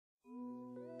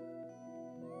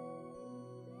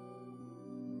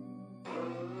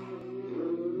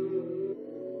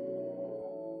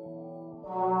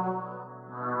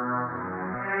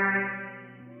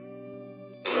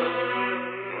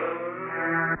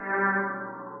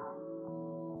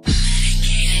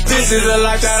This is the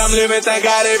life that I'm living, thank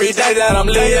God every day that I'm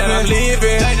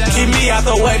living. Keep me out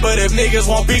the way, but if niggas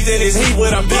want beef, then it's heat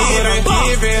what I'm giving.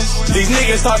 These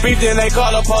niggas start beef, then they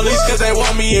call the police cause they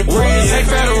want me in prison. Take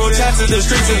federal taxes, the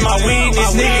streets is my weed.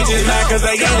 These niggas just mad cause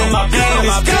they get in my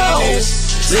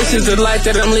business. This is the life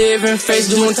that I'm living,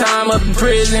 face doing time up in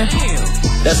prison.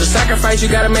 That's a sacrifice you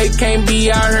gotta make, can't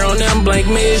be out here on them blank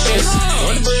missions.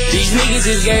 These niggas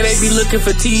is gay, they be looking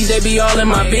for teas, they be all in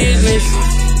my business.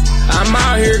 I'm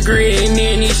out here gritting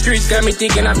in these streets, got me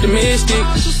thinking optimistic.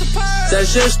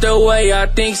 That's just the way I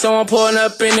think, so I'm pulling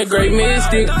up in the Great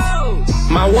Mystic.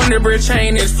 My WONDABREAD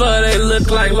chain is flooded,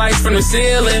 look like lights from the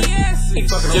ceiling.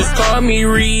 Just call me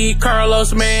Reed,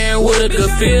 Carlos, man, with a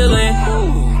good feeling.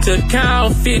 To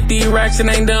count 50 racks and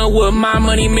ain't done with my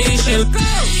money mission.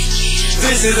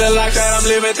 This is the life that I'm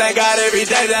living, thank God every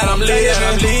day that I'm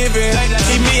living.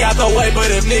 Keep me out the way,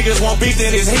 but if niggas want beef,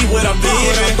 then it's heat what I'm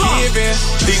giving.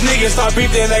 These niggas start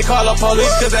beef, then they call the police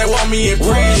cause they want me in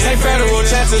prison. Take federal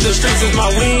chances, the streets is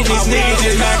my weed. These niggas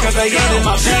just mad cause they get in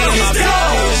my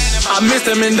business. I missed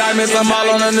them indictments, I'm all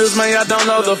on the news, man, I don't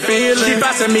know the feeling. Keep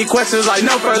asking me questions like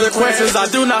no further questions. I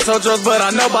do not sell drugs, but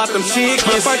I know about them chickens.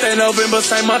 My birthday November,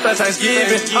 same month as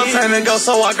Thanksgiving. I'm turning go,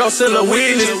 so I go still a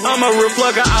witness. I'm a real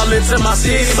plugger, outlet to my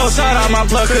city. So shout out my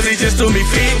plug cause he just threw me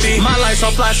 50. My life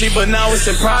so flashy, but now it's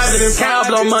in private. Can't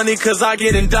blow money cause I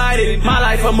get indicted. My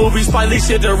life a movie, Spike Lee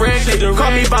shit directed.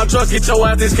 Call me about drugs, get your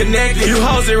ass disconnected. You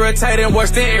hoes irritating,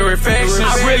 worse than ear infection.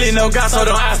 I really know God, so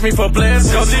don't ask me for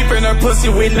blessings. Go deep in her pussy,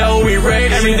 we know we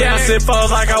ready. Every day I sit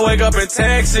falls like I wake up in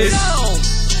Texas.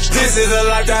 This is the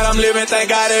life that I'm living,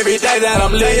 thank God every day that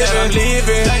I'm living.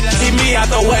 Keep me out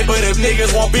the way, but if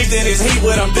niggas want beef, then it's heat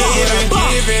what I'm giving.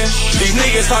 These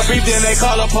niggas start beef, then they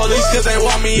call the police cause they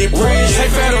want me in prison.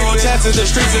 Take federal chances, the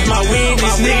streets is my weed.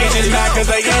 These niggas just mad cause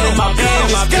they get in my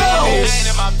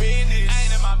business.